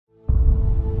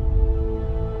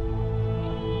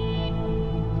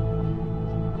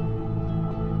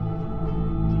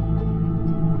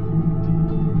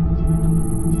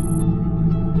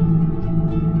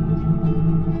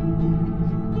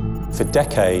For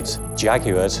decades,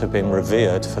 Jaguars have been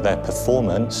revered for their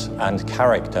performance and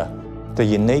character. The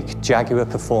unique Jaguar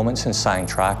performance and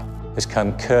soundtrack has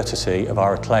come courtesy of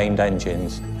our acclaimed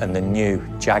engines, and the new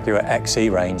Jaguar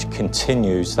XE range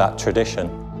continues that tradition.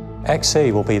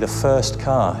 XE will be the first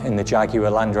car in the Jaguar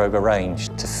Land Rover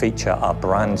range to feature our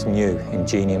brand new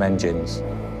Ingenium engines.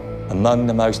 Among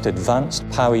the most advanced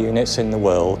power units in the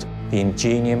world, the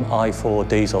Ingenium i4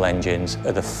 diesel engines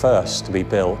are the first to be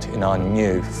built in our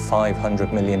new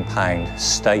 £500 million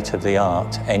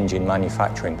state-of-the-art engine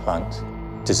manufacturing plant.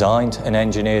 Designed and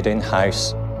engineered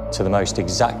in-house to the most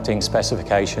exacting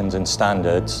specifications and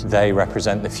standards, they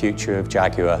represent the future of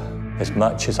Jaguar, as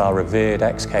much as our revered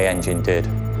XK engine did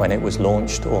when it was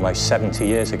launched almost 70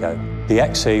 years ago. The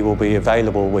XE will be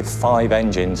available with 5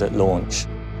 engines at launch.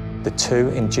 The 2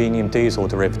 Ingenium diesel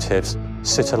derivatives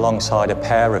sit alongside a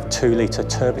pair of 2-litre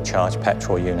turbocharged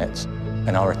petrol units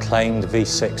and our acclaimed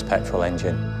V6 petrol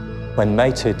engine. When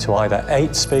mated to either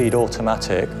 8-speed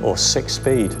automatic or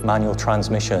 6-speed manual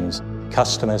transmissions,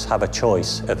 customers have a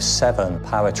choice of 7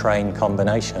 powertrain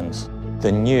combinations.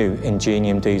 The new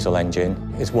Ingenium diesel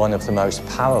engine is one of the most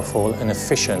powerful and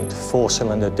efficient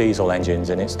 4-cylinder diesel engines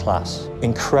in its class.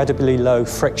 Incredibly low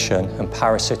friction and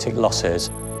parasitic losses,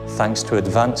 thanks to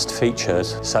advanced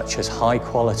features such as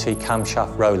high-quality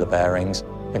camshaft roller bearings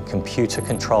and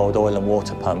computer-controlled oil and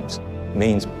water pumps,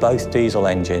 means both diesel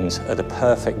engines are the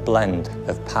perfect blend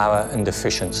of power and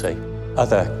efficiency.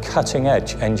 Other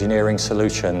cutting-edge engineering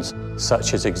solutions,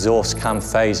 such as exhaust cam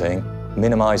phasing,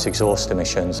 minimise exhaust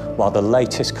emissions, while the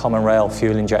latest common rail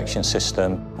fuel injection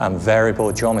system and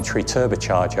variable geometry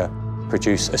turbocharger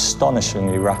produce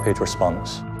astonishingly rapid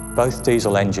response. Both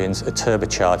diesel engines are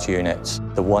turbocharged units.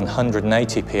 The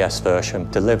 180 PS version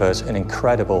delivers an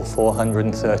incredible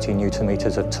 430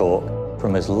 Nm of torque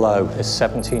from as low as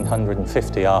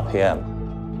 1750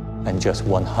 RPM and just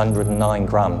 109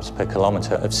 grams per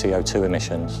kilometre of CO2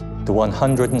 emissions. The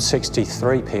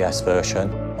 163 PS version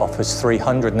offers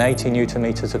 380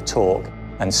 Nm of torque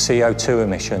and CO2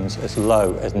 emissions as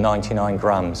low as 99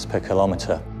 grams per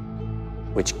kilometre,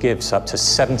 which gives up to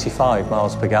 75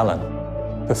 miles per gallon.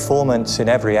 Performance in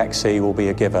every XE will be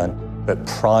a given, but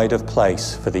pride of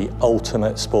place for the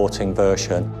ultimate sporting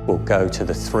version will go to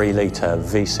the 3-litre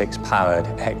V6 powered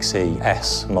XE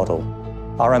S model.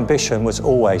 Our ambition was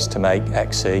always to make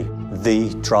XE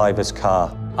the driver's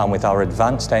car, and with our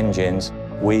advanced engines,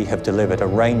 we have delivered a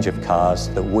range of cars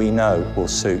that we know will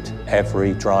suit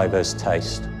every driver's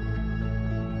taste.